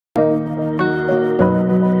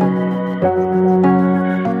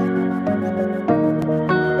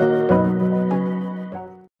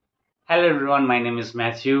everyone, my name is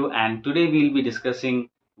Matthew, and today we'll be discussing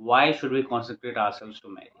why should we consecrate ourselves to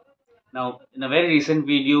Mary. Now, in a very recent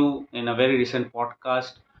video, in a very recent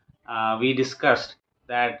podcast, we discussed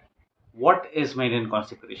that what is Marian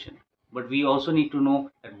consecration, but we also need to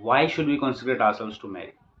know that why should we consecrate ourselves to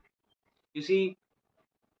Mary. You see,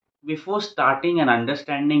 before starting and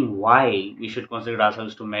understanding why we should consecrate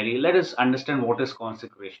ourselves to Mary, let us understand what is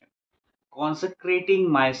consecration. Consecrating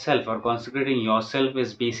myself or consecrating yourself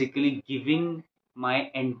is basically giving my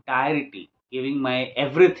entirety, giving my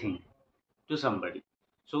everything to somebody.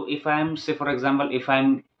 So if I'm, say for example, if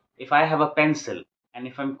I have a pencil and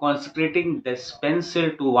if I'm consecrating this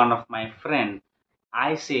pencil to one of my friend,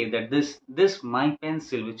 I say that this my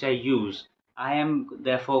pencil which I use, I am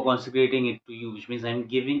therefore consecrating it to you, which means I'm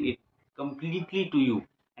giving it completely to you.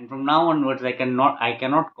 And from now onwards, I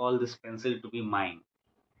cannot call this pencil to be mine.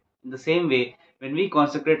 In the same way, when we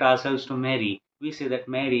consecrate ourselves to Mary, we say that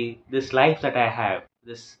Mary, this life that I have,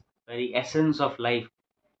 this very essence of life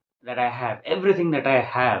that I have, everything that I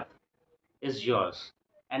have is yours.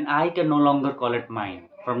 And I can no longer call it mine.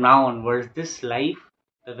 From now onwards, this life,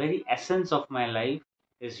 the very essence of my life,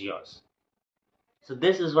 is yours. So,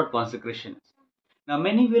 this is what consecration is. Now,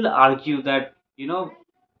 many will argue that,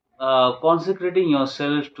 consecrating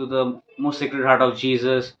yourself to the most sacred heart of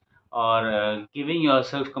Jesus or giving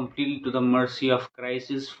yourself completely to the mercy of Christ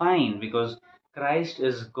is fine because Christ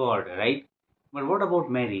is God, right? But what about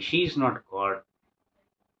Mary? She is not God.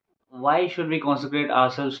 Why should we consecrate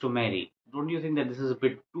ourselves to Mary? Don't you think that this is a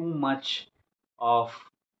bit too much of,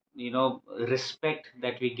 respect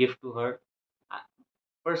that we give to her? Uh,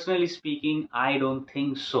 Personally speaking, I don't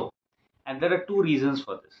think so. And there are two reasons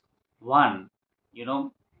for this. One, you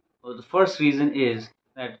know, the first reason is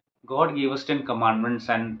that God gave us 10 commandments,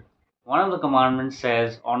 and one of the commandments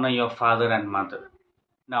says, honor your father and mother.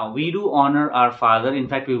 Now, we do honor our father. In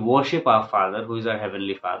fact, we worship our father, who is our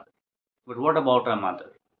heavenly father. But what about our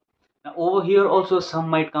mother? Now, over here, also, some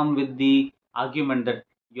might come with the argument that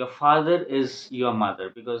your father is your mother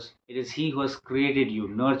because it is he who has created you,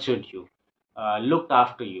 nurtured you, looked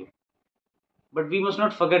after you. But we must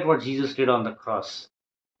not forget what Jesus did on the cross.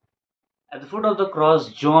 At the foot of the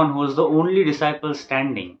cross, John, who was the only disciple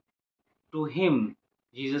standing, to him,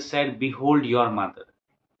 Jesus said, behold your mother.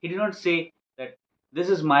 He did not say that this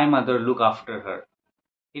is my mother, look after her.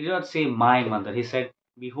 He did not say my mother. He said,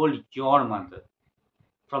 behold your mother.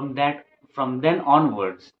 From that, from then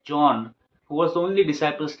onwards, John, who was the only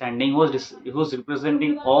disciple standing, was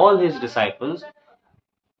representing all his disciples.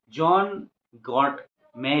 John got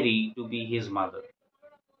Mary to be his mother.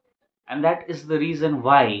 And that is the reason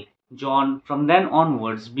why John, from then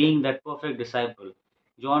onwards, being that perfect disciple,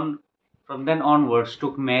 John, from then onwards,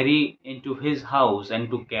 took Mary into his house and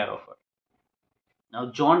took care of her. Now,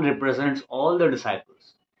 John represents all the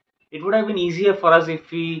disciples. It would have been easier for us if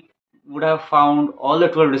we would have found all the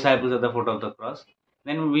 12 disciples at the foot of the cross.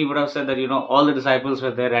 Then we would have said that, all the disciples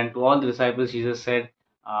were there, and to all the disciples, Jesus said,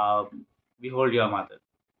 uh, behold your mother.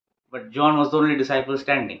 But John was the only disciple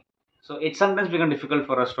standing. So it sometimes becomes difficult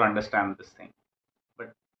for us to understand this thing.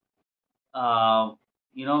 But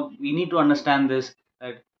we need to understand this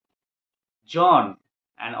that John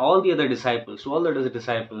and all the other disciples, to all the other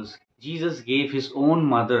disciples, Jesus gave his own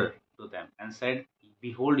mother to them and said,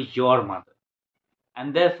 behold your mother.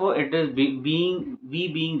 And therefore it is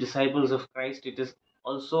being disciples of Christ, it is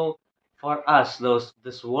also for us,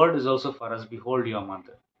 this word is also for us, behold your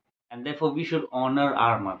mother. And therefore we should honor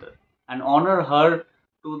our mother and honor her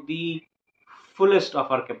to the fullest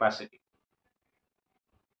of our capacity.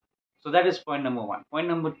 So that is point number one. Point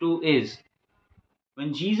number two is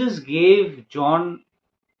when Jesus gave John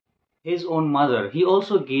his own mother, he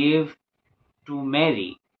also gave to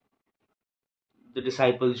Mary, the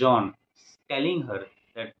disciple John, telling her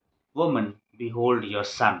that, woman, behold your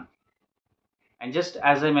son. And just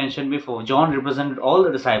as I mentioned before, John represented all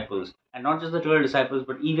the disciples, and not just the 12 disciples,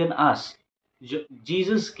 but even us.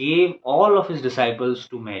 Jesus gave all of his disciples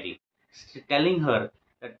to Mary, telling her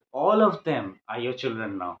that all of them are your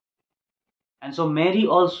children now. And so Mary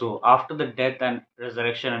also, after the death and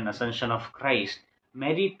resurrection and ascension of Christ,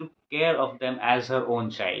 Mary took care of them as her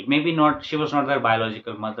own child. Maybe not, she was not their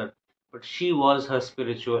biological mother, but she was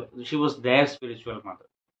she was their spiritual mother.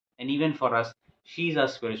 And even for us, she's our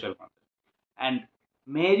spiritual mother. And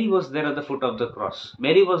Mary was there at the foot of the cross.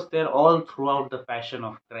 Mary was there all throughout the passion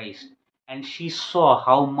of Christ. And she saw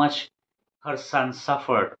how much her son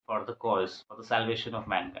suffered for the cause, for the salvation of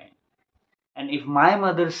mankind. And if my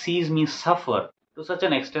mother sees me suffer to such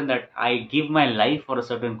an extent that I give my life for a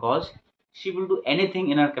certain cause, she will do anything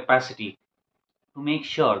in her capacity to make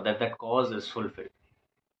sure that that cause is fulfilled.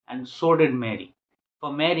 And so did Mary.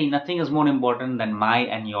 For Mary, nothing is more important than my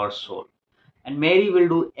and your soul. And Mary will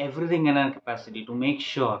do everything in her capacity to make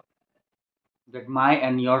sure that my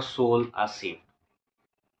and your soul are saved.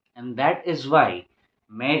 And that is why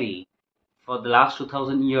Mary, for the last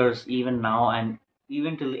 2000 years, even now and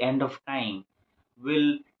even till the end of time,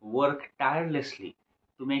 will work tirelessly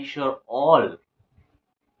to make sure all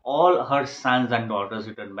her sons and daughters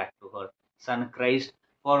return back to her son Christ,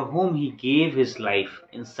 for whom he gave his life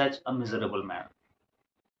in such a miserable manner.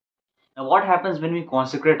 Now, what happens when we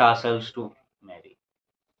consecrate ourselves to Mary?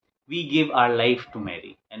 We give our life to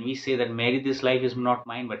Mary and we say that, Mary, this life is not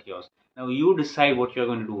mine but yours. Now, you decide what you're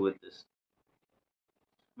going to do with this.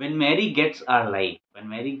 When Mary gets our life, when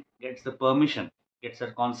Mary gets the permission, gets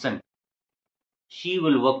her consent, she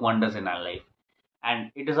will work wonders in our life.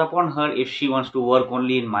 And it is upon her if she wants to work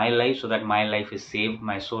only in my life so that my life is saved,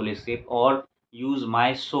 my soul is saved, or use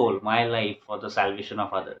my soul, my life for the salvation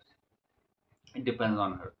of others. It depends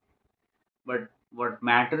on her. But what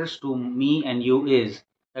matters to me and you is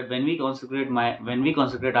that when we consecrate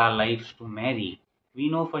our lives to Mary, we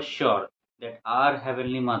know for sure that our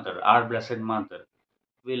heavenly mother, our blessed mother,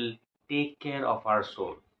 will take care of our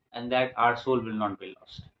soul, and that our soul will not be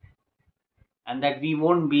lost, and that we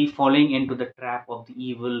won't be falling into the trap of the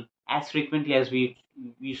evil as frequently as we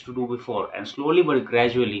used to do before. And slowly but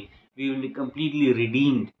gradually, we will be completely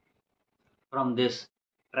redeemed from this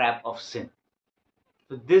trap of sin.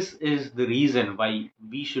 So, this is the reason why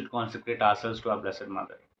we should consecrate ourselves to our Blessed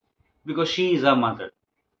Mother, because she is our mother.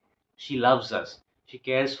 She loves us, she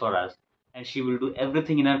cares for us, and she will do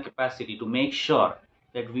everything in her capacity to make sure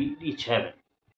that we reach heaven.